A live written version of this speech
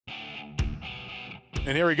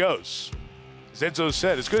And here he goes. As Enzo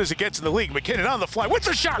said, as good as it gets in the league. MacKinnon on the fly with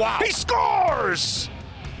the shot. Wow. He scores!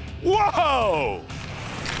 Whoa!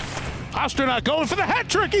 Pastrnak going for the hat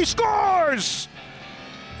trick. He scores!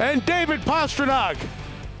 And David Pastrnak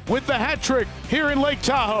with the hat trick here in Lake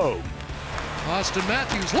Tahoe. Austin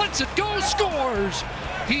Matthews lets it go, scores!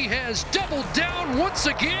 He has doubled down once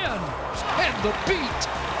again, and the beat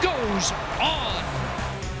goes on.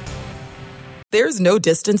 There's no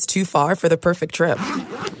distance too far for the perfect trip.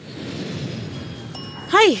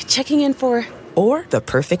 Hi, checking in for... Or the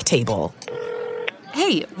perfect table.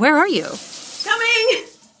 Hey, where are you? Coming!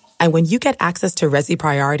 And when you get access to Resi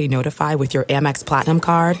Priority Notify with your Amex Platinum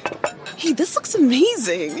card... Hey, this looks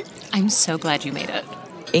amazing. I'm so glad you made it.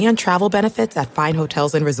 And travel benefits at fine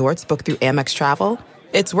hotels and resorts booked through Amex Travel,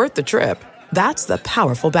 it's worth the trip. That's the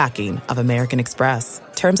powerful backing of American Express.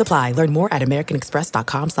 Terms apply. Learn more at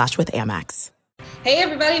americanexpress.com/withAmex. Hey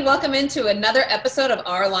everybody, welcome into another episode of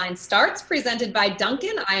Our Line Starts, presented by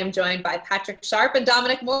Dunkin'. I am joined by Patrick Sharp and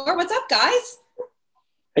Dominic Moore. What's up, guys?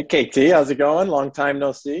 Hey, KT, how's it going? Long time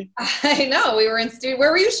no see. I know, we were in studio.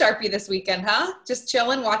 Where were you, Sharpie, this weekend, huh? Just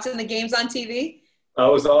chilling, watching the games on TV? I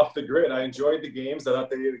was off the grid. I enjoyed the games. I thought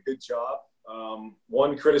they did a good job.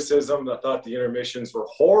 One criticism, I thought the intermissions were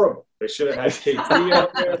horrible. They should have had KT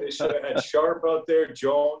out there. They should have had Sharp out there,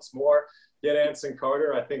 Jones, Moore, get Anson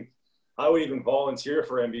Carter. I think I would even volunteer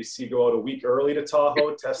for NBC, go out a week early to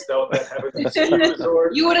Tahoe, test out that Heavenly Ski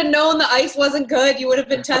Resort. You would have known the ice wasn't good. You would have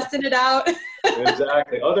been testing it out.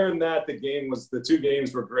 Exactly. Other than that, the two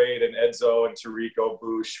games were great, and Edzo and Tirico,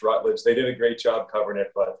 Bush, Rutledge, they did a great job covering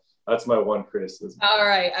it, but that's my one criticism. All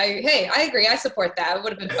right. I agree. I support that. It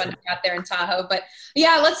would have been fun to be out there in Tahoe. But,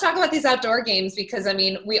 yeah, let's talk about these outdoor games because, I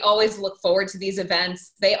mean, we always look forward to these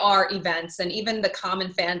events. They are events. And even the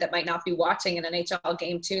common fan that might not be watching an NHL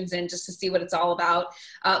game tunes in just to see what it's all about.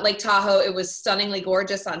 Lake Tahoe, it was stunningly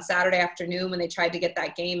gorgeous on Saturday afternoon when they tried to get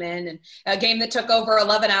that game in. And a game that took over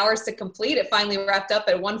 11 hours to complete. It finally wrapped up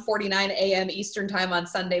at 1:49 a.m. Eastern time on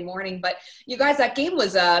Sunday morning. But, you guys, that game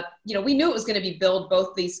was, we knew it was going to be billed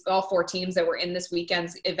all four teams that were in this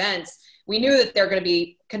weekend's events. We knew that they're going to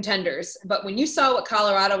be contenders. But when you saw what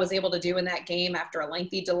Colorado was able to do in that game after a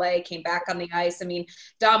lengthy delay, came back on the ice, I mean,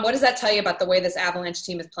 Dom, what does that tell you about the way this Avalanche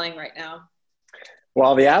team is playing right now?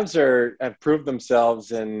 Well, the Avs have proved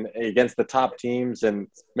themselves against the top teams, and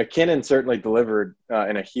MacKinnon certainly delivered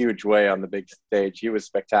in a huge way on the big stage. He was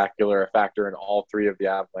spectacular, a factor in all three of the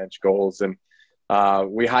Avalanche goals. And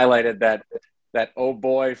we highlighted that oh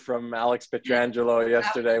boy from Alex Pietrangelo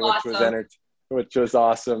yesterday, awesome. which was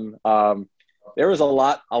awesome. There was a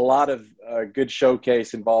lot of good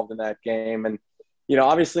showcase involved in that game, and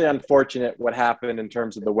obviously unfortunate what happened in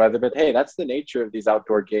terms of the weather. But hey, that's the nature of these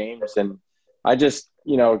outdoor games, and I just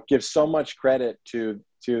give so much credit to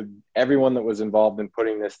everyone that was involved in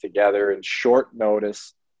putting this together in short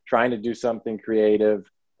notice, trying to do something creative.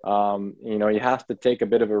 You have to take a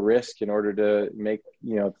bit of a risk in order to make,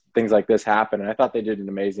 things like this happen. And I thought they did an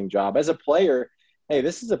amazing job. As a player, hey,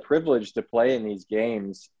 this is a privilege to play in these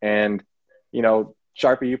games. And,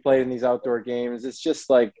 Sharpie, you played in these outdoor games. It's just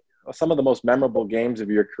like some of the most memorable games of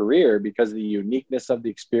your career because of the uniqueness of the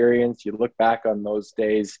experience. You look back on those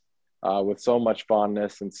days with so much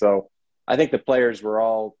fondness. And so I think the players were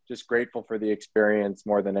all just grateful for the experience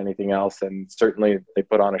more than anything else. And certainly they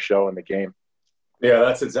put on a show in the game. Yeah,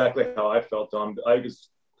 that's exactly how I felt, Dom. I was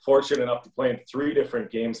fortunate enough to play in 3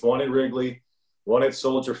 different games, one in Wrigley, one at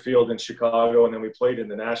Soldier Field in Chicago, and then we played in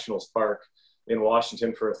the Nationals Park in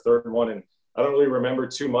Washington for a third one. And I don't really remember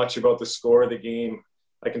too much about the score of the game.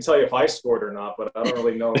 I can tell you if I scored or not, but I don't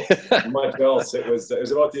really know much else. It was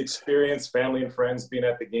about the experience, family and friends being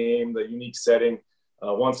at the game, the unique setting,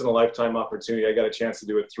 once-in-a-lifetime opportunity. I got a chance to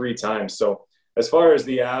do it 3 times. So as far as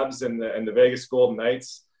the Avs and the Vegas Golden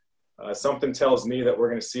Knights, something tells me that we're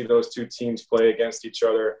going to see those two teams play against each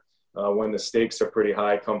other when the stakes are pretty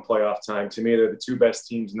high come playoff time. To me, they're the 2 best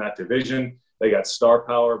teams in that division. They got star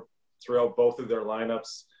power throughout both of their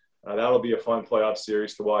lineups. That'll be a fun playoff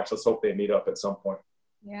series to watch. Let's hope they meet up at some point.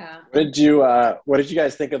 Yeah. What did you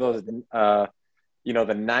guys think of those, the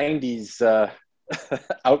 90s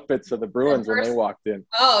outfits of the Bruins when they walked in?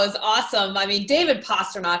 Oh, it was awesome. I mean, David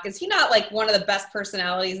Pastrnak, is he not like one of the best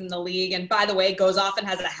personalities in the league? And by the way, goes off and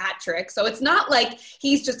has a hat trick. So it's not like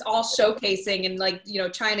he's just all showcasing and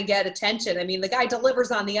trying to get attention. I mean, the guy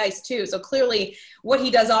delivers on the ice too. So clearly what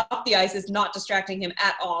he does off the ice is not distracting him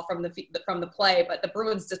at all from the play, but the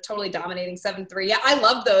Bruins just totally dominating 7-3. Yeah, I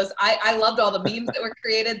love those. I loved all the memes that were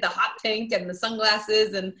created, the hot pink and the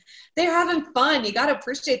sunglasses, and they're having fun. You got to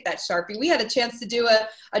appreciate that, Sharpie. We had a chance to do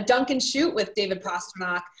a dunk and shoot with David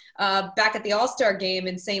Pastrnak back at the All-Star game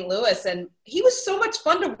in St. Louis. And he was so much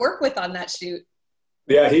fun to work with on that shoot.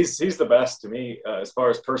 Yeah, he's the best to me as far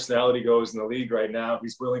as personality goes in the league right now.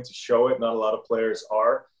 He's willing to show it. Not a lot of players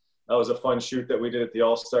are. That was a fun shoot that we did at the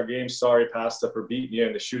All-Star game. Sorry, Pasta, for beating you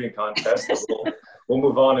in the shooting contest. We'll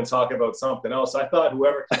move on and talk about something else. I thought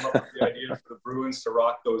whoever came up with the idea for the Bruins to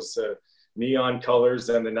rock those neon colors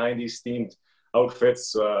and the 90s themed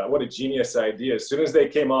outfits, what a genius idea. As soon as they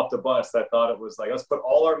came off the bus, I thought it was like, let's put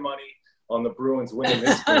all our money on the Bruins winning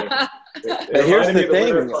this game. It reminded me of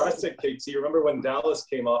the Winter Classic, KT. Remember when Dallas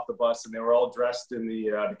came off the bus and they were all dressed in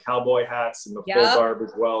the cowboy hats and the full garb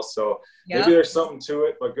as well. So maybe there's something to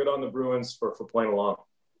it, but good on the Bruins for playing along.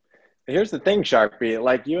 Here's the thing, Sharpie.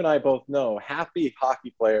 Like you and I both know, happy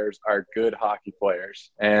hockey players are good hockey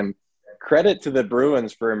players. And credit to the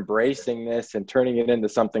Bruins for embracing this and turning it into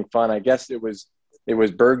something fun. I guess it was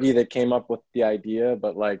Bergie that came up with the idea,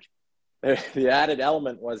 but like the added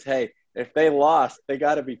element was, hey, if they lost, they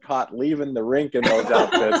got to be caught leaving the rink in those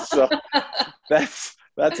outfits. So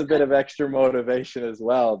that's a bit of extra motivation as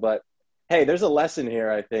well. But hey, there's a lesson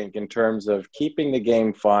here, I think, in terms of keeping the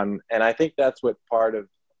game fun. And I think that's what part of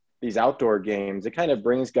these outdoor games, it kind of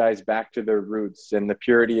brings guys back to their roots and the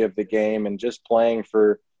purity of the game and just playing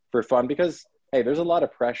for fun. Because hey, there's a lot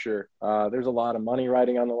of pressure. There's a lot of money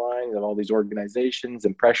riding on the line of all these organizations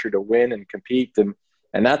and pressure to win and compete.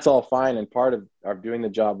 And that's all fine and part of doing the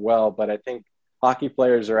job well. But I think hockey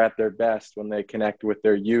players are at their best when they connect with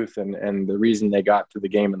their youth and the reason they got to the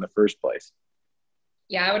game in the first place.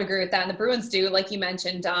 Yeah, I would agree with that. And the Bruins do, like you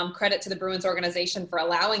mentioned, credit to the Bruins organization for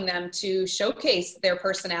allowing them to showcase their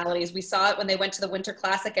personalities. We saw it when they went to the Winter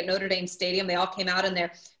Classic at Notre Dame Stadium. They all came out in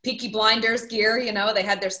their Peaky Blinders gear, you know, they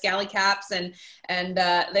had their scally caps and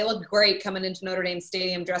they looked great coming into Notre Dame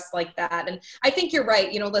Stadium dressed like that. And I think you're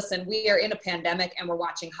right. You know, listen, we are in a pandemic and we're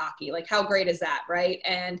watching hockey. Like, how great is that, right?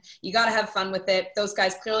 And you got to have fun with it. Those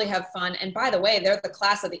guys clearly have fun. And by the way, they're the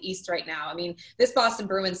class of the East right now. I mean, this Boston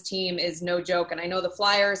Bruins team is no joke. And I know the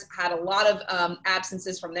Flyers had a lot of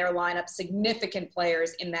absences from their lineup, significant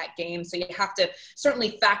players in that game. So you have to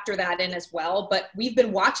certainly factor that in as well. But we've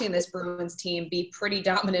been watching this Bruins team be pretty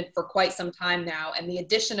dominant for quite some time now. And the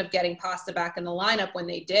addition of getting Pasta back in the lineup when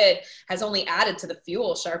they did has only added to the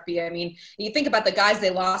fuel, Sharpie. I mean, you think about the guys they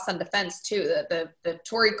lost on defense too, the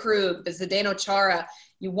Torrey Krug, the Zdeno Chara.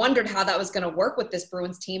 You wondered how that was going to work with this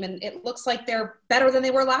Bruins team. And it looks like they're better than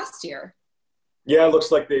they were last year. Yeah, it looks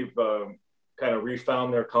like they've kind of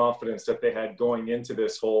refound their confidence that they had going into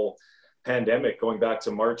this whole pandemic, going back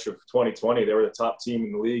to March of 2020. They were the top team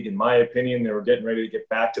in the league. In my opinion, they were getting ready to get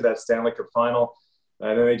back to that Stanley Cup final.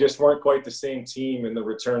 And then they just weren't quite the same team in the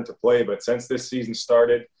return to play. But since this season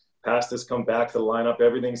started, Pasta's come back to the lineup,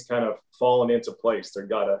 everything's kind of fallen into place. They've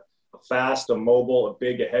got a fast, a mobile, a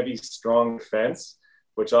big, a heavy, strong defense,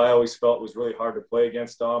 which I always felt was really hard to play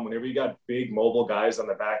against, Dom. Whenever you got big, mobile guys on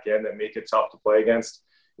the back end that make it tough to play against,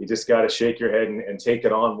 you just got to shake your head and take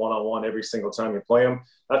it on one-on-one every single time you play them.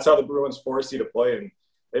 That's how the Bruins force you to play. And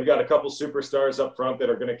they've got a couple superstars up front that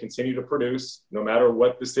are going to continue to produce no matter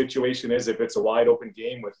what the situation is. If it's a wide open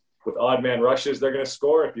game with odd man rushes, they're going to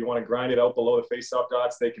score. If you want to grind it out below the faceoff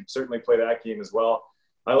dots, they can certainly play that game as well.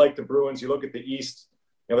 I like the Bruins. You look at the East,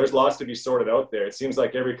 you know, there's lots to be sorted out there. It seems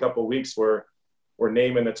like every couple of weeks we're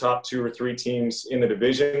naming the top 2 or 3 teams in the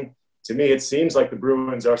division. To me, it seems like the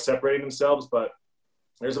Bruins are separating themselves, but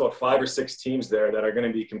there's about 5 or 6 teams there that are going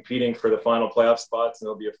to be competing for the final playoff spots, and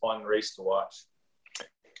it'll be a fun race to watch.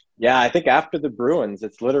 Yeah, I think after the Bruins,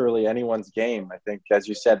 it's literally anyone's game. I think, as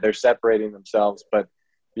you said, they're separating themselves. But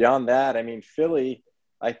beyond that, I mean, Philly,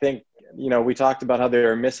 I think, you know, we talked about how they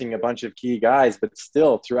were missing a bunch of key guys, but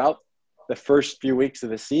still throughout the first few weeks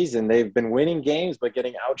of the season, they've been winning games but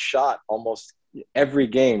getting outshot almost every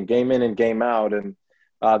game in and game out. And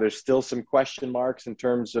there's still some question marks in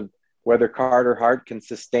terms of whether Carter Hart can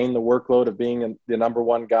sustain the workload of being the number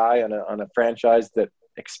one guy on a franchise that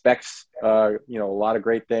expects, a lot of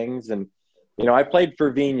great things. And, you know, I played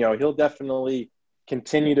for Vigneault. He'll definitely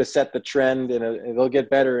continue to set the trend, and it'll get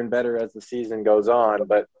better and better as the season goes on.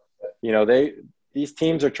 But, you know, these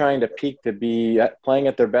teams are trying to peak to be playing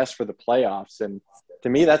at their best for the playoffs. And to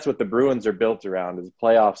me, that's what the Bruins are built around, is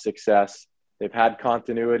playoff success. They've had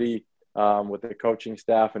continuity with the coaching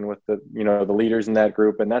staff and with the leaders in that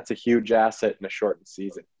group. And that's a huge asset in a shortened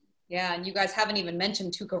season. Yeah, and you guys haven't even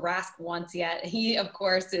mentioned Tuukka Rask once yet. He, of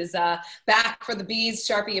course, is back for the Bees.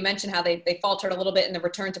 Sharpie, you mentioned how they faltered a little bit in the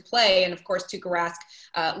return to play. And, of course, Tuukka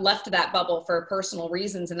Rask left that bubble for personal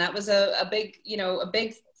reasons. And that was a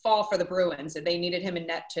big fall for the Bruins. They needed him in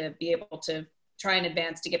net to be able to try and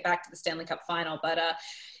advance to get back to the Stanley Cup final. But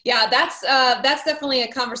yeah, that's definitely a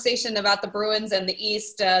conversation about the Bruins and the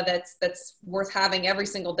East that's worth having every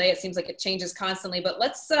single day. It seems like it changes constantly. But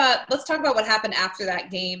let's talk about what happened after that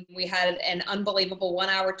game. We had an unbelievable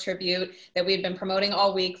 1-hour tribute that we had been promoting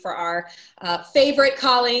all week for our favorite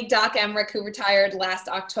colleague, Doc Emrick, who retired last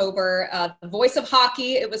October. The Voice of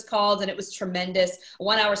Hockey, it was called, and it was tremendous. A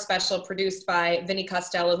 1-hour special produced by Vinny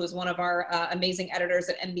Costello, who's one of our amazing editors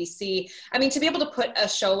at NBC. I mean, to be able to put a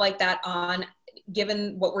show like that on,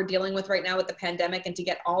 given what we're dealing with right now with the pandemic, and to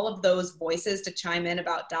get all of those voices to chime in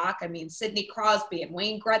about Doc. I mean, Sidney Crosby and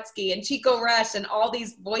Wayne Gretzky and Chico Resch and all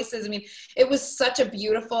these voices. I mean, it was such a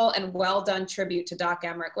beautiful and well done tribute to Doc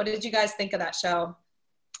Emrick. What did you guys think of that show?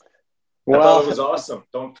 Well, I thought it was awesome.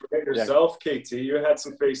 Don't forget yourself, KT. You had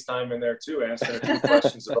some FaceTime in there too, answering a few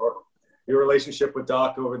questions about your relationship with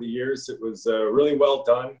Doc over the years. It was really well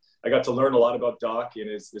done. I got to learn a lot about Doc in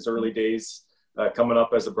his early days. Coming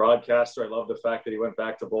up as a broadcaster, I love the fact that he went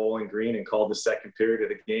back to Bowling Green and called the second period of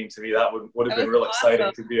the game. To me, that would have been real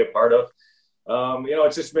exciting to be a part of.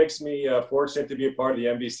 It just makes me fortunate to be a part of the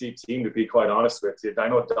NBC team, to be quite honest with you. I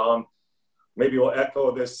know Dom maybe will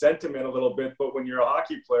echo this sentiment a little bit, but when you're a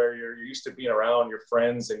hockey player, you're used to being around your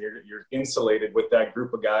friends and you're insulated with that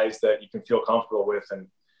group of guys that you can feel comfortable with. And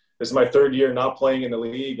this is my third year not playing in the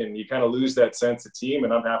league, and you kind of lose that sense of team.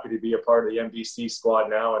 And I'm happy to be a part of the NBC squad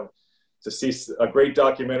now, and to see a great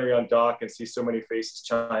documentary on Doc and see so many faces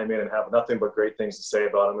chime in and have nothing but great things to say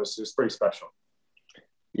about him. It was pretty special.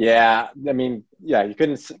 Yeah, I mean, yeah, you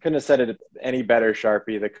couldn't have said it any better,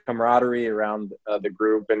 Sharpie. The camaraderie around the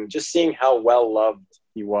group, and just seeing how well loved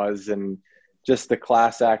he was, and just the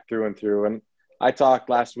class act through and through. And I talked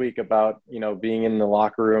last week about, being in the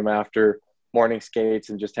locker room after morning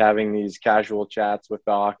skates and just having these casual chats with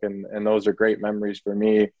Doc, and those are great memories for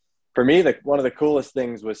me. For me, one of the coolest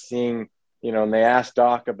things was seeing, and they asked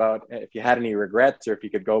Doc about if you had any regrets or if he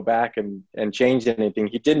could go back and change anything.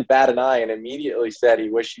 He didn't bat an eye and immediately said he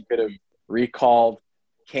wished he could have recalled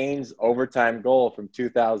Kane's overtime goal from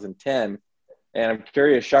 2010. And I'm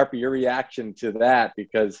curious, Sharpie, your reaction to that,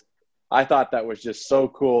 because I thought that was just so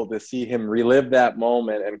cool to see him relive that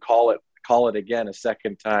moment and call it again a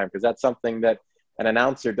second time, because that's something that an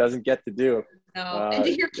announcer doesn't get to do. No, and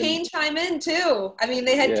to hear Kane chime in too. I mean,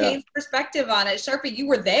 they had Kane's perspective on it. Sharpie, you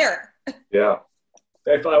were there. Yeah.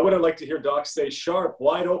 If I would have liked to hear Doc say sharp,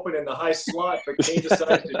 wide open in the high slot, but Kane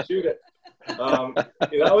decided to shoot it.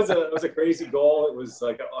 That was a crazy goal. It was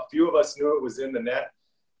like a few of us knew it was in the net.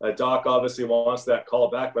 Doc obviously wants that call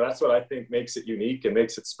back, but that's what I think makes it unique and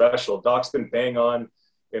makes it special. Doc's been bang on,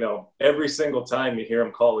 every single time you hear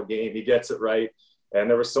him call a game, he gets it right. And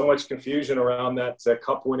there was so much confusion around that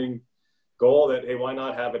cup-winning goal that, hey, why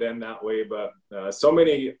not have it end that way? But so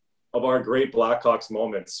many of our great Blackhawks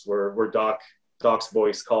moments were Doc's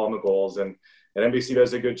voice calling the goals, and NBC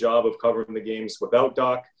does a good job of covering the games without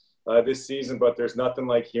Doc this season, but there's nothing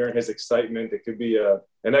like hearing his excitement. It could be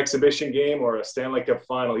an exhibition game or a Stanley Cup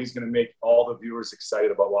final. He's going to make all the viewers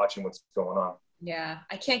excited about watching what's going on. Yeah,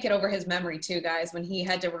 I can't get over his memory too, guys, when he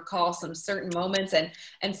had to recall some certain moments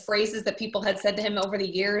and phrases that people had said to him over the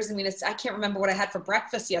years. I mean, I can't remember what I had for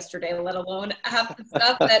breakfast yesterday, let alone half the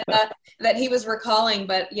stuff that he was recalling.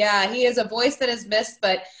 But yeah, he is a voice that is missed,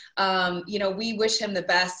 but we wish him the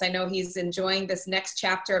best. I know he's enjoying this next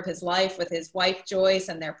chapter of his life with his wife, Joyce,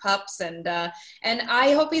 and their pups. And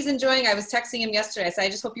I hope he's enjoying. I was texting him yesterday. I said, I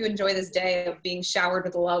just hope you enjoy this day of being showered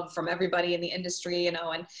with love from everybody in the industry, and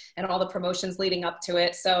all the promotions leading up to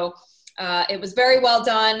it. So it was very well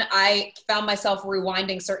done. I found myself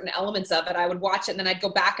rewinding certain elements of it. I would watch it and then I'd go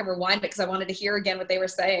back and rewind it because I wanted to hear again what they were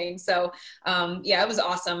saying. So it was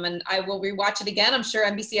awesome. And I will rewatch it again. I'm sure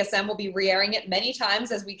NBCSN will be re-airing it many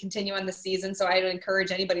times as we continue on the season. So I would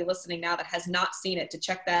encourage anybody listening now that has not seen it to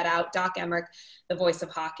check that out. Doc Emrick, the voice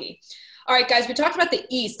of hockey. All right, guys, we talked about the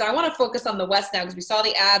East. I want to focus on the West now because we saw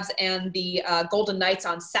the Abs and the Golden Knights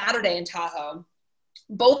on Saturday in Tahoe.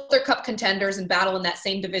 Both are cup contenders and battle in that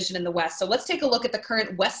same division in the West. So let's take a look at the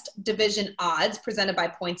current West Division odds presented by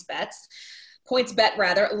PointsBet.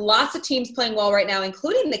 Lots of teams playing well right now,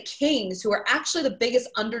 including the Kings, who are actually the biggest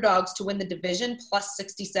underdogs to win the division, plus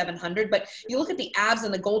 6,700. But you look at the Abs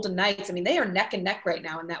and the Golden Knights, I mean, they are neck and neck right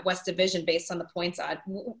now in that West Division based on the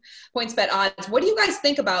PointsBet odds. What do you guys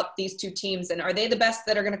think about these two teams, and are they the best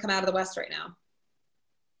that are going to come out of the West right now?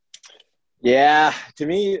 Yeah, to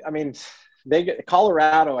me, I mean –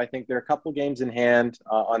 Colorado, I think they're a couple games in hand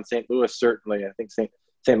on St. Louis, certainly. I think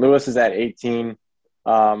St. Louis is at 18.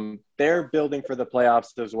 They're building for the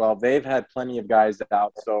playoffs as well. They've had plenty of guys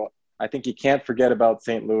out, so I think you can't forget about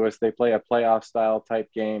St. Louis. They play a playoff-style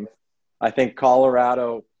type game. I think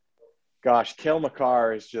Colorado gosh, Cale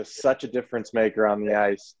Makar is just such a difference maker on the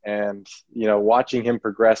ice. And, you know, watching him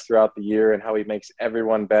progress throughout the year and how he makes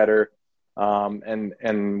everyone better.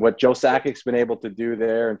 And what Joe Sakic's been able to do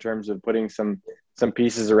there in terms of putting some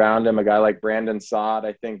pieces around him, a guy like Brandon Saad,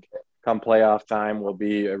 I think come playoff time will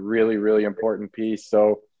be a really, really important piece.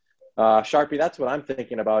 So, Sharpie, that's what I'm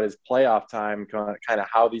thinking about is playoff time, kind of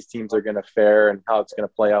how these teams are going to fare and how it's going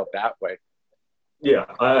to play out that way. Yeah,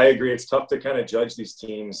 I agree. It's tough to kind of judge these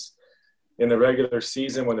teams in the regular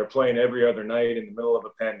season when they're playing every other night in the middle of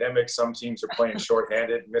a pandemic. Some teams are playing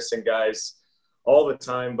shorthanded, missing guys all the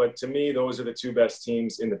time. But to me, those are the two best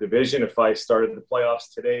teams in the division. If I started the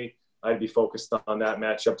playoffs today, I'd be focused on that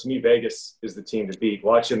matchup. To me, Vegas is the team to beat.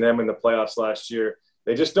 Watching them in the playoffs last year,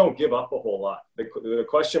 they just don't give up a whole lot. The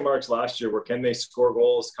question marks last year were, can they score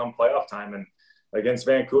goals come playoff time? And against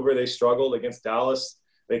Vancouver, they struggled. Against Dallas,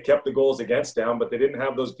 they kept the goals against down, but they didn't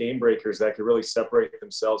have those game breakers that could really separate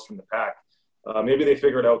themselves from the pack. Maybe they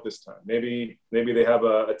figure it out this time. Maybe they have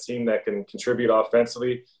a team that can contribute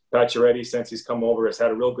offensively. Pacioretty, since he's come over, has had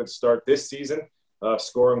a real good start this season,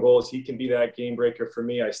 scoring goals. He can be that game breaker for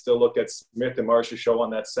me. I still look at Smith and Marchessault on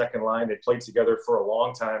that second line. They played together for a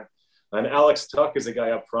long time. And Alex Tuch is a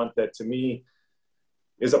guy up front that, to me,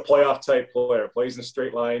 is a playoff-type player. Plays in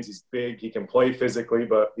straight lines. He's big. He can play physically,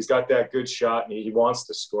 but he's got that good shot, and he wants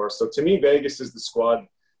to score. So, to me, Vegas is the squad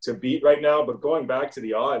to beat right now. But going back to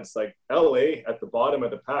the odds, like LA at the bottom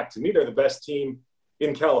of the pack, to me, they're the best team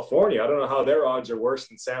in California. I don't know how their odds are worse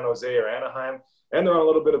than San Jose or Anaheim, and they're on a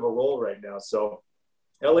little bit of a roll right now. So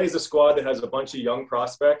LA is a squad that has a bunch of young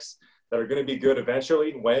prospects that are going to be good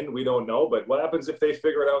eventually. When, we don't know. But what happens if they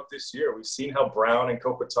figure it out this year? We've seen how Brown and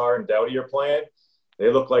Kopitar and Doughty are playing.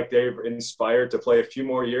 They look like they're inspired to play a few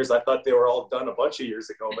more years. I thought they were all done a bunch of years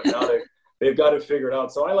ago, but now they've got it figured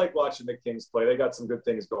out. So I like watching the Kings play. They got some good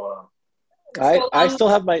things going on. I still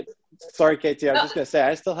have my – sorry, Katie, I was just going to say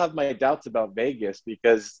I still have my doubts about Vegas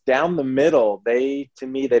because down the middle, to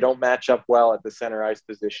me, they don't match up well at the center ice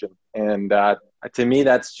position. And to me,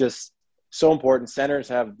 that's just so important. Centers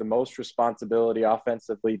have the most responsibility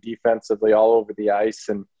offensively, defensively, all over the ice.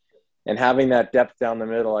 And having that depth down the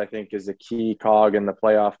middle, I think, is a key cog in the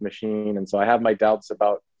playoff machine. And so I have my doubts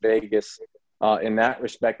about Vegas in that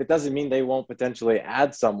respect. It doesn't mean they won't potentially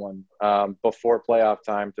add someone before playoff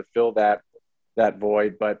time to fill that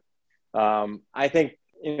void. But I think,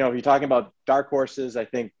 if you're talking about dark horses, I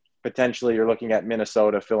think potentially you're looking at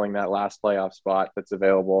Minnesota filling that last playoff spot that's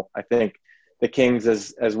available. I think the Kings,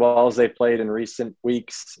 as well as they played in recent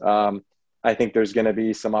weeks, I think there's going to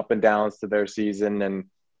be some up and downs to their season.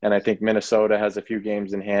 And I think Minnesota has a few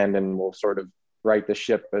games in hand and will sort of right the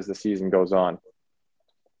ship as the season goes on.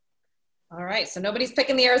 All right. So nobody's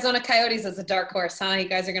picking the Arizona Coyotes as a dark horse, huh? You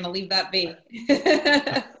guys are going to leave that be.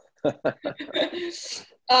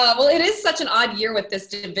 Well, it is such an odd year with this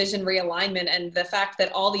division realignment and the fact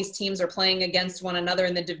that all these teams are playing against one another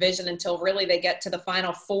in the division until really they get to the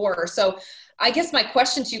Final Four. So I guess my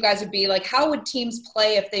question to you guys would be, like, how would teams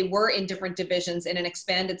play if they were in different divisions in an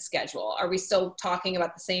expanded schedule? Are we still talking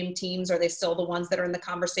about the same teams? Are they still the ones that are in the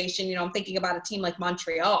conversation? I'm thinking about a team like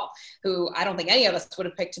Montreal, who I don't think any of us would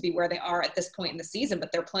have picked to be where they are at this point in the season,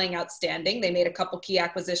 but they're playing outstanding. They made a couple key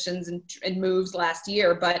acquisitions and moves last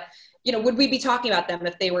year, but would we be talking about them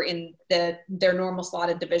if they were in their normal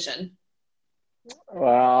slotted division?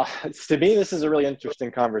 Well, to me, this is a really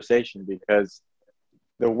interesting conversation because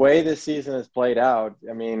the way this season has played out,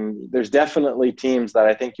 I mean, there's definitely teams that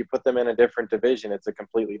I think you put them in a different division, it's a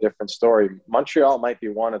completely different story. Montreal might be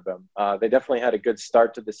one of them. They definitely had a good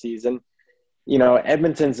start to the season.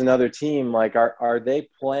 Edmonton's another team. Like, are they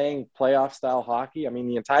playing playoff style hockey? I mean,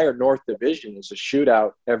 the entire North Division is a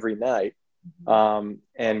shootout every night.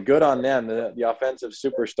 And good on them, the offensive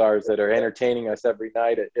superstars that are entertaining us every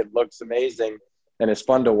night. It looks amazing and it's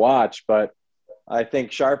fun to watch. But I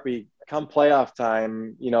think, Sharpie, come playoff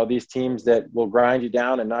time, these teams that will grind you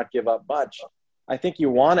down and not give up much, I think you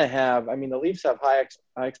want to have – I mean, the Leafs have high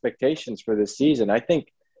expectations for this season. I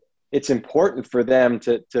think it's important for them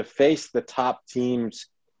to face the top teams,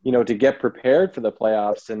 to get prepared for the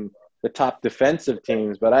playoffs and the top defensive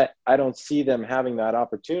teams. But I don't see them having that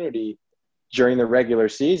opportunity during the regular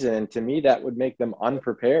season. And to me, that would make them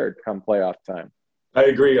unprepared come playoff time. I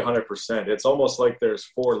agree 100%. It's almost like there's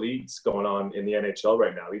 4 leagues going on in the NHL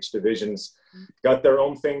right now. Each division's got their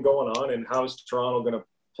own thing going on. And how's Toronto going to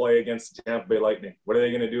play against the Tampa Bay Lightning? What are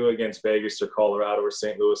they going to do against Vegas or Colorado or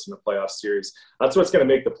St. Louis in the playoff series? That's what's going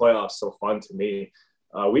to make the playoffs so fun to me.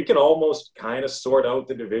 We can almost kind of sort out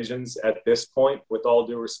the divisions at this point, with all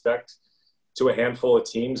due respect to a handful of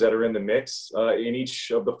teams that are in the mix in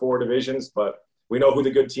each of the 4 divisions. But we know who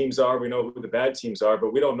the good teams are. We know who the bad teams are.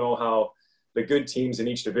 But we don't know how the good teams in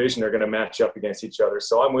each division are going to match up against each other.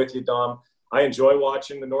 So I'm with you, Dom. I enjoy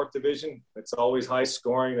watching the North Division. It's always high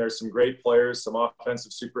scoring. There's some great players, some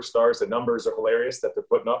offensive superstars. The numbers are hilarious that they're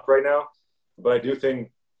putting up right now. But I do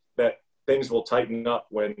think that things will tighten up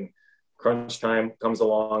when crunch time comes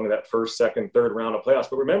along, that first, second, third round of playoffs.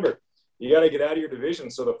 But remember, you got to get out of your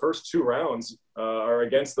division. So the first 2 rounds are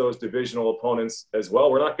against those divisional opponents as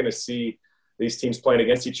well. We're not going to see these teams playing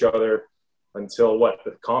against each other until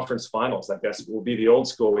the conference finals, I guess, will be the old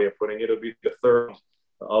school way of putting it. It'll be the third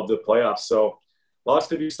of the playoffs. So lots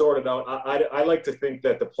to be sorted out. I like to think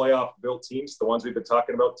that the playoff built teams, the ones we've been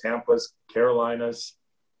talking about, Tampa's, Carolinas,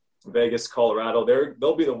 Vegas, Colorado,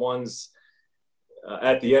 they'll be the ones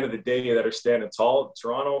at the end of the day that are standing tall.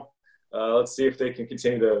 Toronto, let's see if they can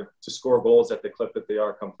continue to score goals at the clip that they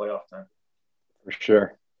are come playoff time. For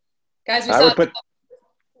sure. Guys, go ahead, Dom.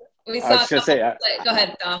 I was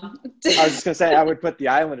just going to say, I would put the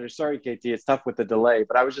Islanders. Sorry, KT, it's tough with the delay.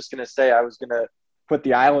 But I was just going to say, I was going to put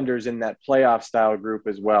the Islanders in that playoff style group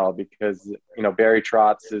as well, because, Barry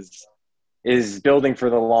Trotz is building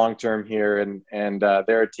for the long term here. And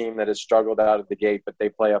they're a team that has struggled out of the gate, but they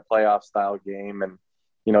play a playoff style game. And,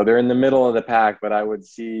 they're in the middle of the pack, but I would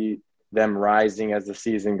see them rising as the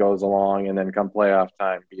season goes along, and then come playoff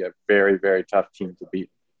time, be a very, very tough team to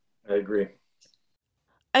beat. I agree.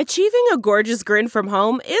 Achieving a gorgeous grin from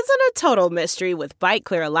home isn't a total mystery with Byte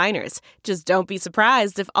Clear aligners. Just don't be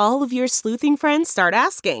surprised if all of your sleuthing friends start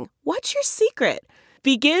asking, "What's your secret?"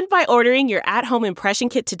 Begin by ordering your at-home impression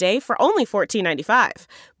kit today for only $14.95.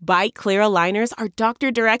 Byte Clear aligners are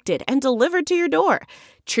doctor-directed and delivered to your door.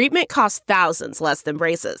 Treatment costs thousands less than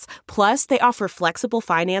braces. Plus, they offer flexible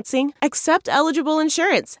financing, accept eligible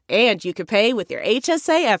insurance, and you can pay with your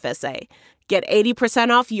HSA FSA. Get 80%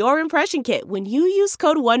 off your impression kit when you use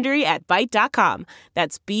code WONDERY at Byte.com.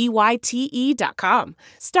 That's BYTE.com.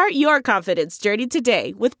 Start your confidence journey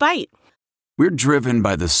today with Byte. We're driven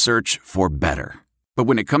by the search for better. But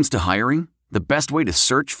when it comes to hiring, the best way to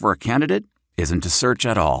search for a candidate isn't to search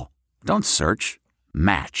at all. Don't search.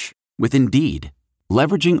 Match. With Indeed.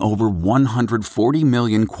 Leveraging over 140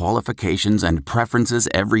 million qualifications and preferences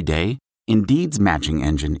every day, Indeed's matching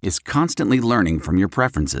engine is constantly learning from your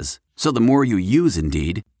preferences. So the more you use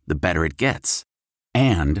Indeed, the better it gets.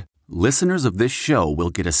 And listeners of this show will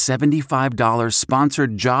get a $75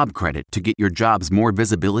 sponsored job credit to get your jobs more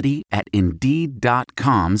visibility at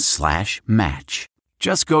Indeed.com/match.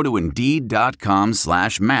 Just go to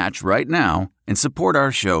Indeed.com/match right now and support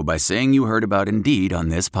our show by saying you heard about Indeed on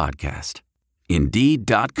this podcast.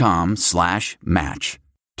 Indeed.com/match.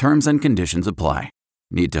 Terms and conditions apply.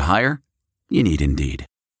 Need to hire? You need Indeed.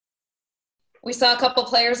 We saw a couple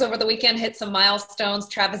players over the weekend hit some milestones.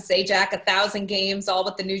 Travis Zajac, 1,000 games, all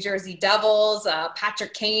with the New Jersey Devils.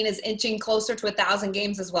 Patrick Kane is inching closer to 1,000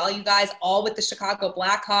 games as well, you guys, all with the Chicago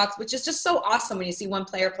Blackhawks, which is just so awesome when you see one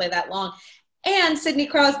player play that long. And Sidney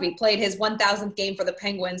Crosby played his 1,000th game for the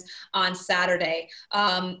Penguins on Saturday.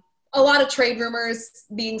 A lot of trade rumors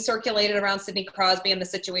being circulated around Sidney Crosby and the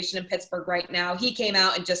situation in Pittsburgh right now. He came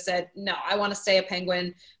out and just said, no, I want to stay a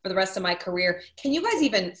Penguin for the rest of my career. Can you guys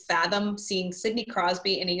even fathom seeing Sidney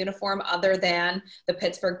Crosby in a uniform other than the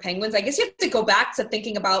Pittsburgh Penguins? I guess you have to go back to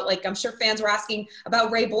thinking about, I'm sure fans were asking about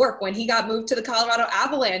Ray Bourque when he got moved to the Colorado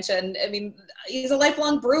Avalanche. And, he's a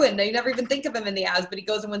lifelong Bruin. You never even think of him in the Avs, but he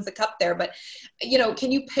goes and wins the cup there. But,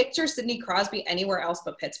 can you picture Sidney Crosby anywhere else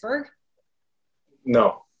but Pittsburgh?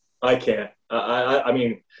 No. I can't. I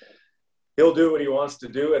mean, he'll do what he wants to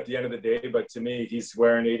do at the end of the day, but to me, he's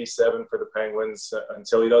wearing 87 for the Penguins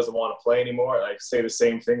until he doesn't want to play anymore. I say the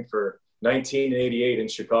same thing for 1988 in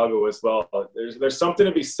Chicago as well. There's something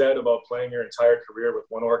to be said about playing your entire career with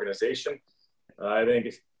one organization. I think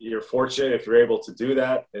if you're fortunate if you're able to do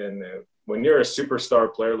that. And when you're a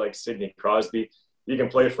superstar player like Sidney Crosby, you can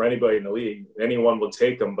play for anybody in the league. Anyone will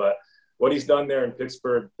take him. But what he's done there in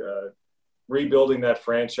Pittsburgh, rebuilding that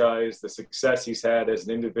franchise, the success he's had as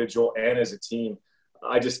an individual and as a team,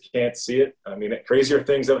 I just can't see it. I mean, crazier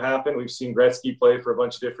things have happened. We've seen Gretzky play for a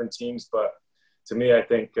bunch of different teams, but to me, I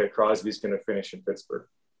think Crosby's going to finish in Pittsburgh.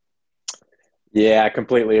 Yeah, I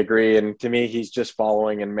completely agree. And to me, he's just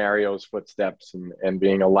following in Mario's footsteps and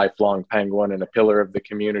being a lifelong Penguin and a pillar of the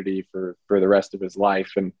community for the rest of his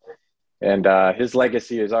life. And his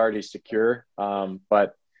legacy is already secure.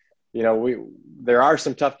 But there are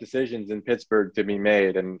some tough decisions in Pittsburgh to be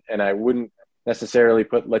made, and I wouldn't necessarily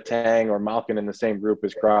put Letang or Malkin in the same group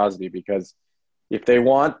as Crosby, because if they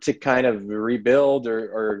want to kind of rebuild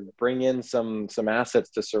or bring in some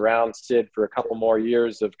assets to surround Sid for a couple more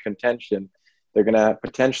years of contention, they're going to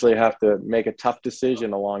potentially have to make a tough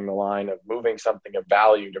decision along the line of moving something of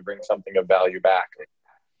value to bring something of value back.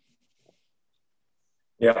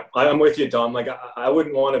 Yeah, I'm with you, Dom. Like, I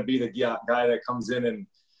wouldn't want to be the guy that comes in and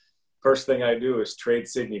first thing I do is trade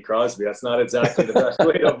Sidney Crosby. That's not exactly the best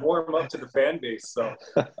way to warm up to the fan base. So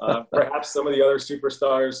perhaps some of the other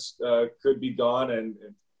superstars could be gone and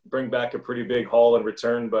bring back a pretty big haul in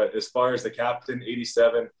return. But as far as the captain,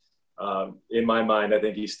 87, in my mind, I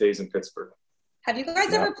think he stays in Pittsburgh. Have you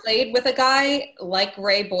guys ever played with a guy like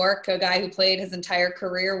Ray Bourque, a guy who played his entire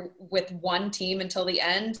career with one team until the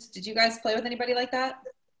end? Did you guys play with anybody like that?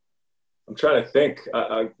 I'm trying to think.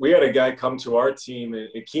 We had a guy come to our team,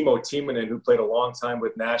 Kimmo Timonen, who played a long time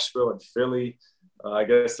with Nashville and Philly. I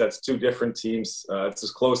guess that's two different teams. It's as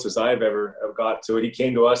close as I've ever got to it. He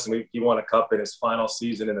came to us, and he won a cup in his final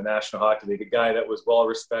season in the National Hockey League, a guy that was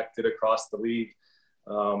well-respected across the league.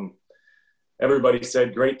 Everybody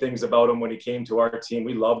said great things about him when he came to our team.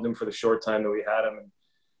 We loved him for the short time that we had him.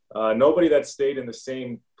 And nobody that stayed in the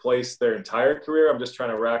same place their entire career. I'm just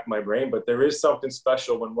trying to rack my brain, but there is something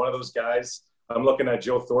special when one of those guys, I'm looking at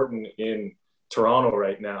Joe Thornton in Toronto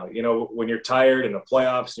right now. You know, when you're tired in the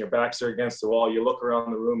playoffs and your backs are against the wall, you look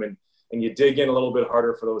around the room and you dig in a little bit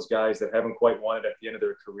harder for those guys that haven't quite won it at the end of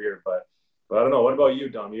their career. But I don't know. What about you,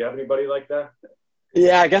 Dom? You have anybody like that?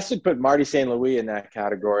 Yeah, I guess we'd put Marty St. Louis in that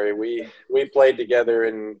category. We played together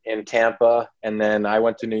in Tampa, and then I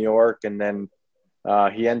went to New York, and then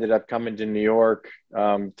he ended up coming to New York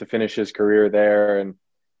to finish his career there. And,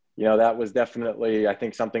 you know, that was definitely, I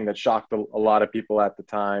think, something that shocked a lot of people at the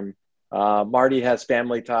time. Marty has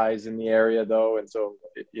family ties in the area, though, and so,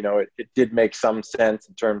 it did make some sense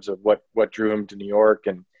in terms of what drew him to New York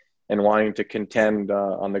and wanting to contend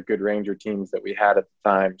on the good Ranger teams that we had at the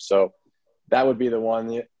time. So that would be the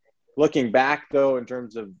one. Looking back, though, in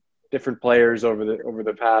terms of different players over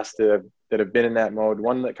the past that have been in that mode,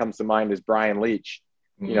 one that comes to mind is Brian Leetch.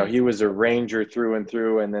 Mm-hmm. You know, he was a Ranger through and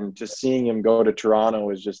through, and then just seeing him go to Toronto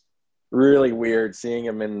was just really weird. Seeing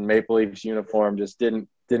him in Maple Leafs uniform just didn't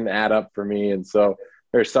add up for me, and so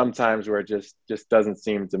there's some times where it just doesn't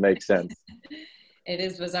seem to make sense. It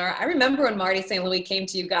is bizarre. I remember when Marty St. Louis came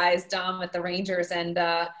to you guys, Dom, at the Rangers, and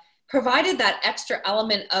provided that extra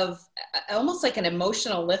element of almost like an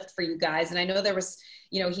emotional lift for you guys. And I know there was,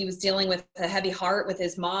 he was dealing with a heavy heart with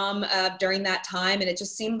his mom during that time. And it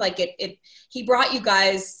just seemed like he brought you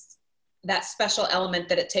guys that special element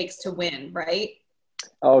that it takes to win, right?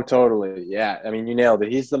 Oh, totally. Yeah. I mean, you nailed it.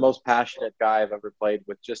 He's the most passionate guy I've ever played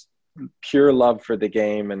with, just pure love for the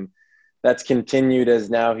game. And that's continued as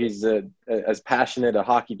now he's as passionate a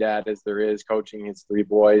hockey dad as there is, coaching his three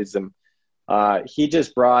boys. And he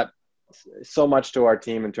just brought so much to our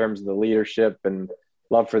team in terms of the leadership and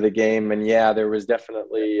love for the game. And yeah, there was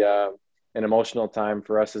definitely an emotional time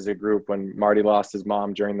for us as a group when Marty lost his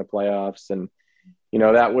mom during the playoffs. And,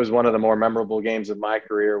 that was one of the more memorable games of my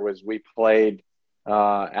career. Was we played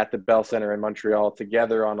at the Bell Center in Montreal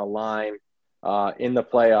together on a line in the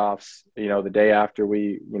playoffs, the day after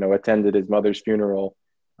we, attended his mother's funeral.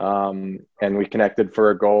 And we connected for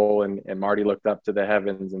a goal, and Marty looked up to the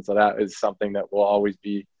heavens. And so that is something that will always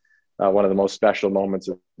be one of the most special moments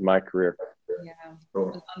of my career. Yeah, it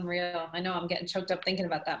was unreal. I know I'm getting choked up thinking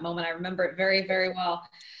about that moment. I remember it very, very well.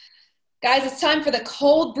 Guys, it's time for the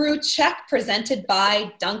Cold Brew Check presented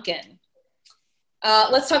by Dunkin'.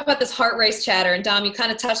 Let's talk about this heart race chatter. And Dom, you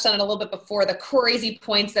kind of touched on it a little bit before, the crazy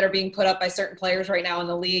points that are being put up by certain players right now in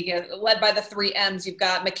the league, led by the three M's. You've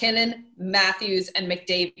got McKinnon, Matthews, and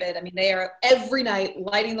McDavid. I mean, they are every night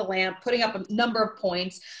lighting the lamp, putting up a number of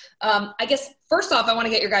points. I guess, first off, I want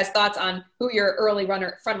to get your guys' thoughts on who your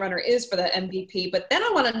front runner is for the MVP. But then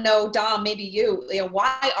I want to know, Dom, maybe you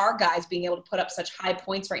why are guys being able to put up such high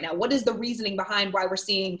points right now? What is the reasoning behind why we're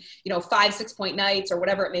seeing, 5-6 point nights or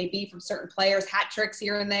whatever it may be from certain players, hat tricks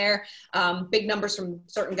here and there, big numbers from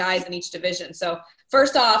certain guys in each division? So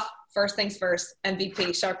first things first, MVP.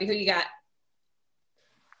 Sharpie, who you got?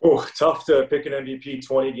 Oh, tough to pick an MVP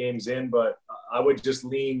 20 games in, but I would just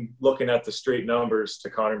lean, looking at the straight numbers, to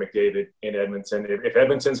Connor McDavid in Edmonton. If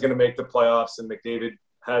Edmonton's going to make the playoffs and McDavid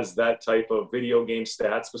has that type of video game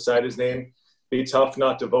stats beside his name, it'd be tough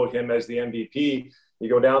not to vote him as the MVP. You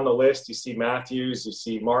go down the list, you see Matthews, you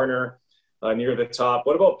see Marner near the top.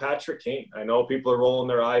 What about Patrick Kane? I know people are rolling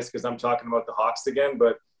their eyes because I'm talking about the Hawks again,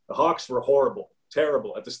 but the Hawks were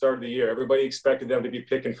terrible at the start of the year. Everybody expected them to be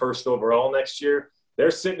picking first overall next year. They're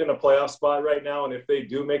sitting in a playoff spot right now, and if they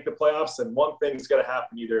do make the playoffs, then one thing's got to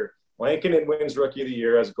happen. Either Lankinen wins Rookie of the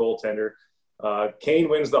Year as a goaltender, Kane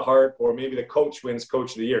wins the Hart, or maybe the coach wins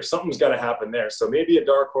Coach of the Year. Something's got to happen there. So maybe a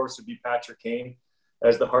dark horse would be Patrick Kane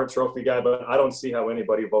as the Hart Trophy guy, but I don't see how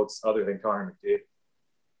anybody votes other than Connor McDavid.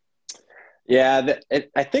 Yeah,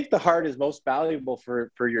 I think the Hart is most valuable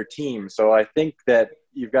for your team. So I think that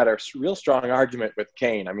you've got a real strong argument with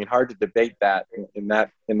Kane. I mean, hard to debate that in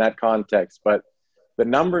that context. But the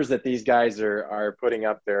numbers that these guys are putting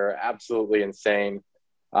up there are absolutely insane.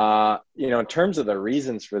 In terms of the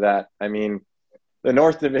reasons for that, I mean, the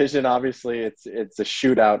North Division, obviously, it's a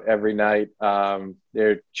shootout every night.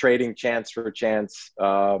 They're trading chance for chance.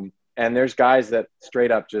 And there's guys that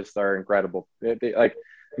straight up just are incredible. Like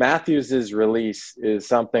Matthews' release is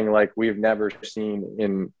something like we've never seen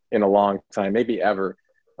in a long time, maybe ever.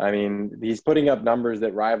 I mean, he's putting up numbers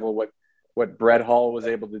that rival what Brett Hull was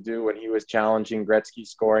able to do when he was challenging Gretzky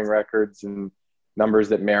scoring records, and numbers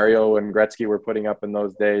that Mario and Gretzky were putting up in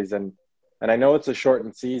those days. And I know it's a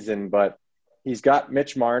shortened season, but he's got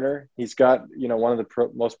Mitch Marner. He's got, one of the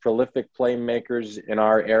most prolific playmakers in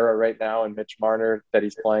our era right now, and Mitch Marner that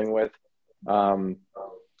he's playing with.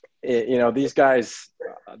 These guys,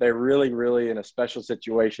 they're really, really in a special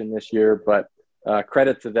situation this year, but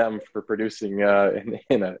credit to them for producing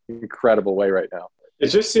in an incredible way right now. It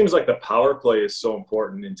just seems like the power play is so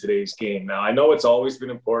important in today's game. Now, I know it's always been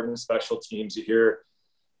important, special teams. You hear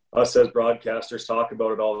us as broadcasters talk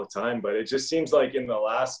about it all the time, but it just seems like in the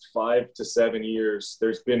last 5 to 7 years,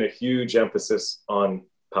 there's been a huge emphasis on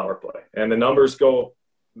power play. And the numbers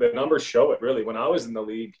show it, really. When I was in the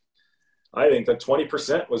league, I think that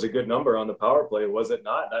 20% was a good number on the power play, was it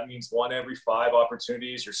not? That means 1 every 5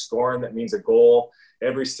 opportunities you're scoring. That means a goal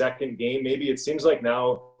every second game. Maybe it seems like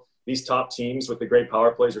now these top teams with the great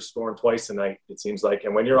power plays are scoring twice a night, it seems like.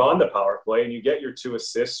 And when you're on the power play and you get your 2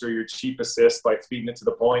 assists or your cheap assist by feeding it to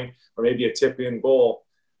the point, or maybe a tip-in goal,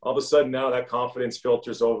 all of a sudden now that confidence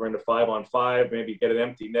filters over into 5-on-5, maybe get an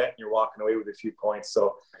empty net and you're walking away with a few points.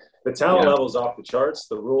 So the talent level's off the charts.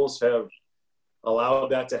 The rules have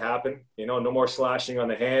allowed that to happen. No more slashing on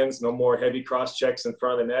the hands, no more heavy cross checks in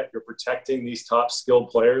front of the net. You're protecting these top skilled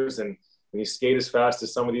players, and when you skate as fast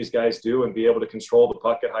as some of these guys do and be able to control the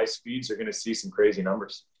puck at high speeds, you're going to see some crazy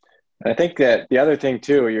numbers. I think that the other thing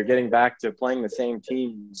too, you're getting back to playing the same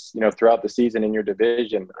teams, throughout the season in your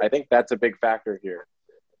division. I think that's a big factor here.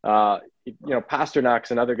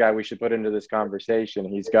 Pasternak's another guy we should put into this conversation.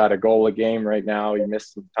 He's got a goal a game right now. He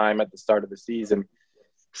missed some time at the start of the season.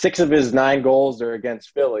 6 of his 9 goals are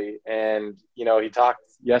against Philly. And, he talked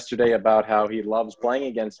yesterday about how he loves playing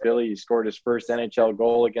against Philly. He scored his first NHL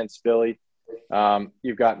goal against Philly.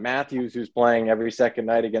 You've got Matthews, who's playing every second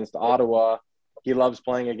night against Ottawa. He loves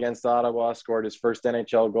playing against Ottawa, scored his first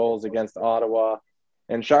NHL goals against Ottawa.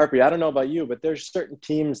 And Sharpie, I don't know about you, but there's certain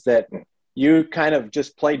teams that you kind of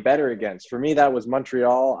just played better against. For me, that was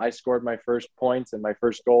Montreal. I scored my first points and my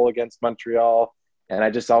first goal against Montreal. And I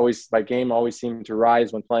just my game always seemed to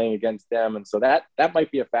rise when playing against them. And so that might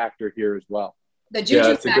be a factor here as well. The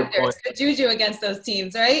juju factor, the juju against those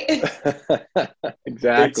teams, right?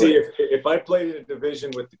 Exactly. If I played in a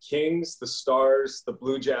division with the Kings, the Stars, the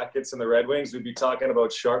Blue Jackets, and the Red Wings, we'd be talking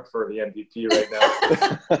about Sharp for the MVP right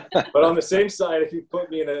now. But on the same side, if you put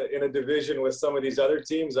me in a division with some of these other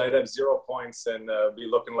teams, I'd have 0 points and be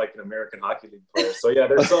looking like an American Hockey League player. So, yeah,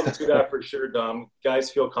 there's something to that for sure, Dom.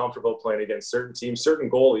 Guys feel comfortable playing against certain teams,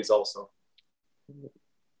 certain goalies also.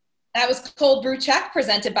 That was Cold Brew Check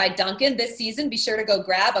presented by Dunkin'. This season, be sure to go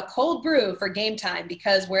grab a cold brew for game time,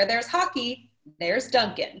 because where there's hockey, there's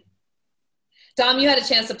Dunkin'. Dom, you had a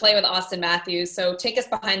chance to play with Austin Matthews, so take us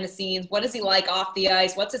behind the scenes. What is he like off the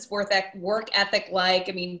ice? What's his work ethic like?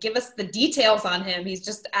 I mean, give us the details on him. He's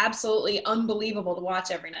just absolutely unbelievable to watch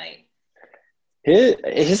every night.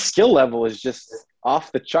 His skill level is just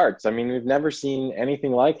off the charts. I mean, we've never seen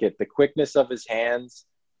anything like it. The quickness of his hands,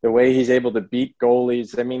 the way he's able to beat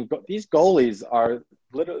goalies. I mean, these goalies are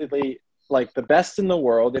literally like the best in the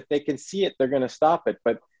world. If they can see it, they're going to stop it.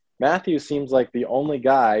 But Matthews seems like the only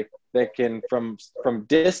guy that can, from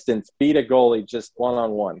distance, beat a goalie just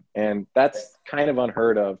one-on-one. And that's kind of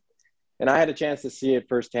unheard of. And I had a chance to see it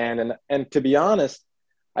firsthand. And to be honest,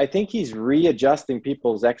 I think he's readjusting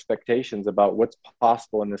people's expectations about what's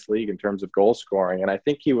possible in this league in terms of goal scoring. And I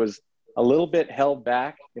think he was a little bit held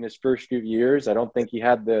back in his first few years. I don't think he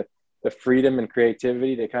had the freedom and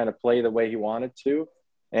creativity to kind of play the way he wanted to.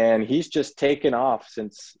 And he's just taken off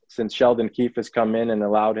since Sheldon Keefe has come in and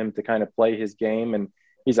allowed him to kind of play his game. And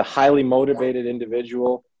he's a highly motivated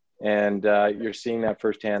individual. And you're seeing that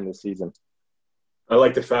firsthand this season. I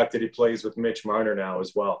like the fact that he plays with Mitch Marner now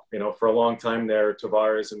as well. For a long time there,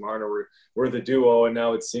 Tavares and Marner were the duo. And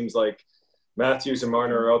now it seems like Matthews and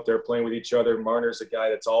Marner are out there playing with each other. Marner's a guy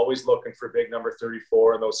that's always looking for big number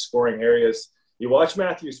 34 in those scoring areas. You watch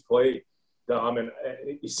Matthews play, Dom, and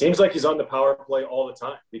it seems like he's on the power play all the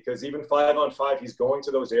time, because even 5-on-5, he's going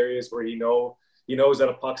to those areas where he knows that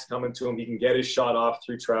a puck's coming to him. He can get his shot off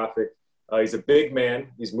through traffic. He's a big man.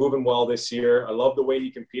 He's moving well this year. I love the way he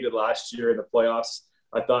competed last year in the playoffs.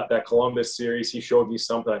 I thought that Columbus series, he showed me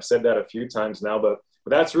something. I've said that a few times now, but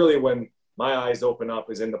that's really when my eyes open up,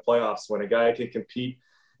 is in the playoffs, when a guy can compete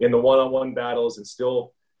in the one-on-one battles and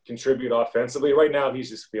still contribute offensively. Right now, he's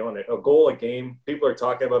just feeling it. A goal a game. People are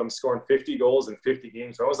talking about him scoring 50 goals in 50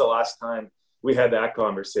 games. When was the last time we had that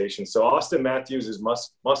conversation? So Austin Matthews is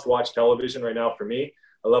must-watch television right now for me.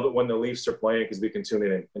 I love it when the Leafs are playing because we can tune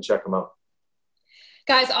in and check them out.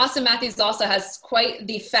 Guys, Austin Matthews also has quite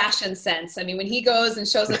the fashion sense. I mean, when he goes and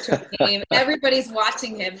shows up to a game, everybody's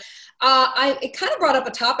watching him. It kind of brought up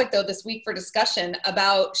a topic, though, this week for discussion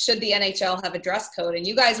about should the NHL have a dress code. And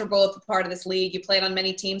you guys are both a part of this league. You played on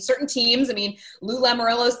many teams. Certain teams, I mean, Lou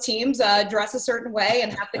Lamoriello's teams dress a certain way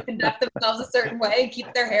and have to conduct themselves a certain way and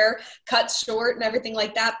keep their hair cut short and everything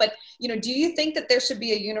like that. But, do you think that there should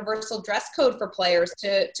be a universal dress code for players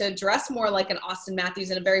to dress more like an Austin Matthews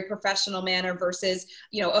in a very professional manner versus,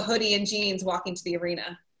 a hoodie and jeans walking to the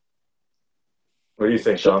arena? What do you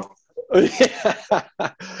think, Sean?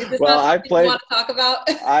 Well, I played. Want to talk about?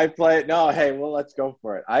 Let's go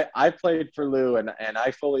for it. I played for Lou, and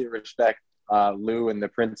I fully respect Lou and the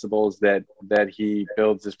principles that he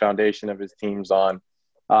builds his foundation of his teams on.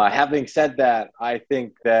 Having said that, I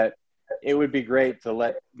think that it would be great to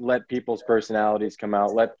let people's personalities come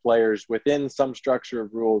out, let players within some structure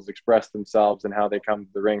of rules express themselves and how they come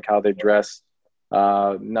to the rink, how they dress,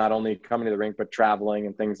 not only coming to the rink but traveling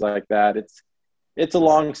and things like that. It's a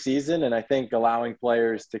long season, and I think allowing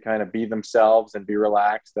players to kind of be themselves and be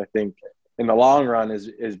relaxed, I think in the long run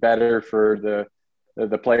is better for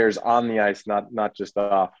the players on the ice, not just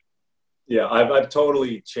off. Yeah, I've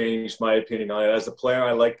totally changed my opinion on it. As a player,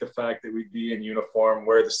 I like the fact that we'd be in uniform,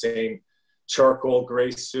 wear the same charcoal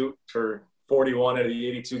gray suit for 41 out of the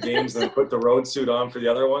 82 games, and then put the road suit on for the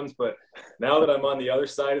other ones. But now that I'm on the other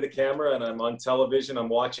side of the camera and I'm on television, I'm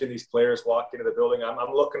watching these players walk into the building.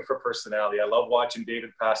 I'm looking for personality. I love watching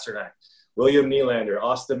David Pastrnak, William Nylander,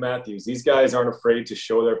 Austin Matthews. These guys aren't afraid to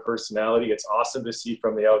show their personality. It's awesome to see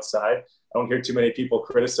from the outside. I don't hear too many people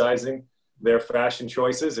criticizing their fashion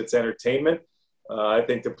choices. It's entertainment. I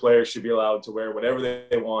think the players should be allowed to wear whatever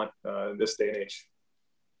they want in this day and age.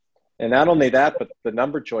 And not only that, but the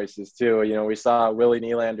number choices too. We saw Willie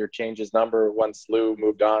Nylander change his number once Lou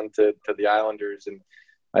moved on to the Islanders. And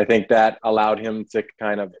I think that allowed him to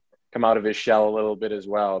kind of come out of his shell a little bit as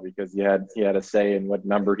well, because he had a say in what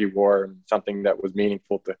number he wore, and something that was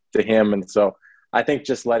meaningful to him. And so I think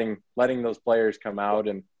just letting those players come out,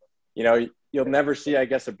 and, you'll never see, I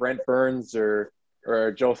guess, a Brent Burns or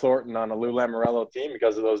Joe Thornton on a Lou Lamoriello team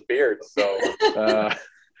because of those beards. So,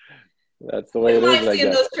 that's the way it is. I see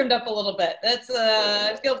those trimmed up a little bit. That's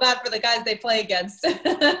I feel bad for the guys they play against.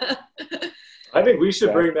 I think we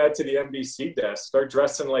should bring that to the NBC desk. Start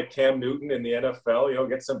dressing like Cam Newton in the NFL.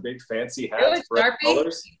 Get some big fancy hats, bright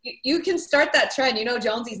colors. You can start that trend.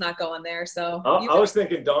 Jonesy's not going there, so. I was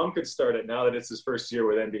thinking Dom could start it now that it's his first year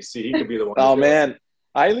with NBC. He could be the one. Oh man,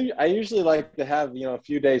 I usually like to have a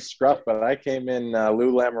few days scruff, but I came in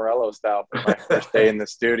Lou Lamoriello style for my first day in the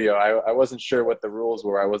studio. I wasn't sure what the rules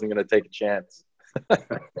were. I wasn't going to take a chance. I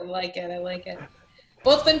like it.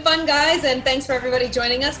 Well, it's been fun, guys, and thanks for everybody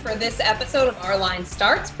joining us for this episode of Our Line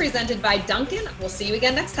Starts, presented by Dunkin'. We'll see you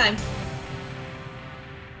again next time.